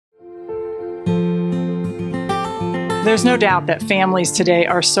There's no doubt that families today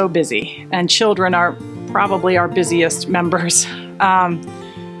are so busy, and children are probably our busiest members.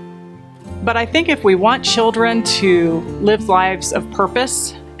 But I think if we want children to live lives of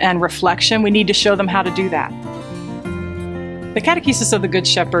purpose and reflection, we need to show them how to do that. The Catechesis of the Good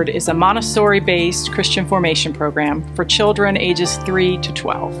Shepherd is a Montessori-based Christian formation program for children ages 3 to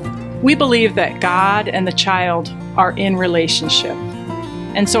 12. We believe that God and the child are in relationship.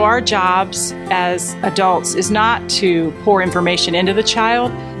 And so our jobs as adults is not to pour information into the child,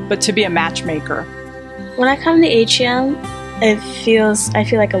 but to be a matchmaker. When I come to Atrium, I feel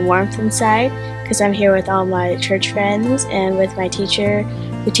like a warmth inside because I'm here with all my church friends and with my teacher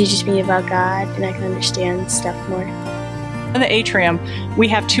who teaches me about God, and I can understand stuff more. In the Atrium, we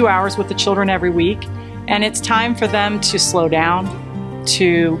have 2 hours with the children every week, and it's time for them to slow down,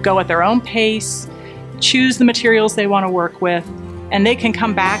 to go at their own pace, choose the materials they want to work with, and they can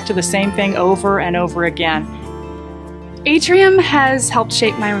come back to the same thing over and over again. Atrium has helped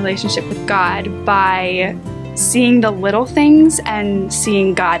shape my relationship with God by seeing the little things and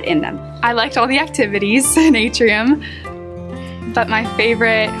seeing God in them. I liked all the activities in Atrium, but my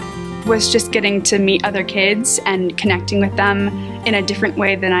favorite was just getting to meet other kids and connecting with them in a different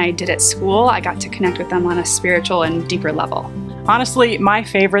way than I did at school. I got to connect with them on a spiritual and deeper level. Honestly, my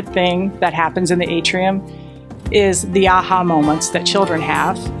favorite thing that happens in the Atrium is the aha moments that children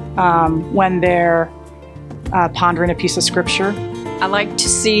have when they're pondering a piece of scripture. I like to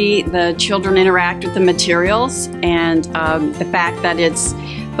see the children interact with the materials, and the fact that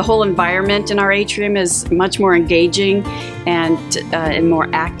the whole environment in our atrium is much more engaging and more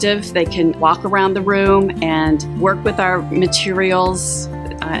active. They can walk around the room and work with our materials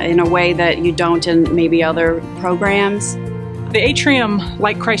in a way that you don't in maybe other programs. The Atrium,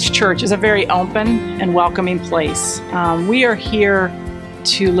 like Christ Church, is a very open and welcoming place. We are here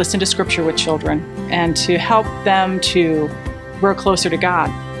to listen to Scripture with children and to help them to grow closer to God.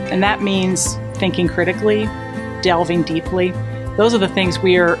 And that means thinking critically, delving deeply. Those are the things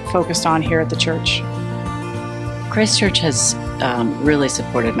we are focused on here at the church. Christ Church has really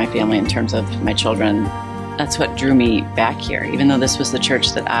supported my family in terms of my children. That's what drew me back here. Even though this was the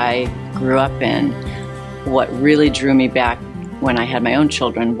church that I grew up in, what really drew me back when I had my own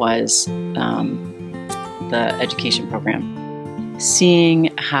children was the education program.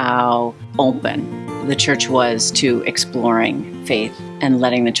 Seeing how open the church was to exploring faith and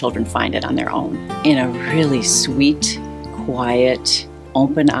letting the children find it on their own in a really sweet, quiet,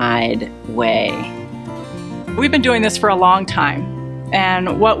 open-eyed way. We've been doing this for a long time,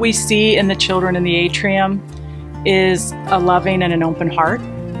 and what we see in the children in the Atrium is a loving and an open heart.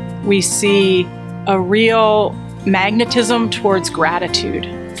 We see a real magnetism towards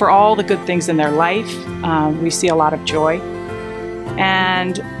gratitude for all the good things in their life. We see a lot of joy.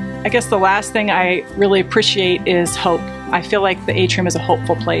 And I guess the last thing I really appreciate is hope. I feel like the Atrium is a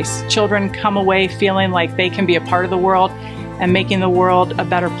hopeful place. Children come away feeling like they can be a part of the world and making the world a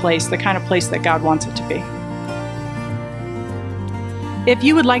better place, the kind of place that God wants it to be. If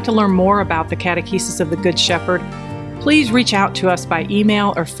you would like to learn more about the Catechesis of the Good Shepherd, please reach out to us by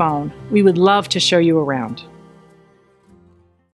email or phone. We would love to show you around.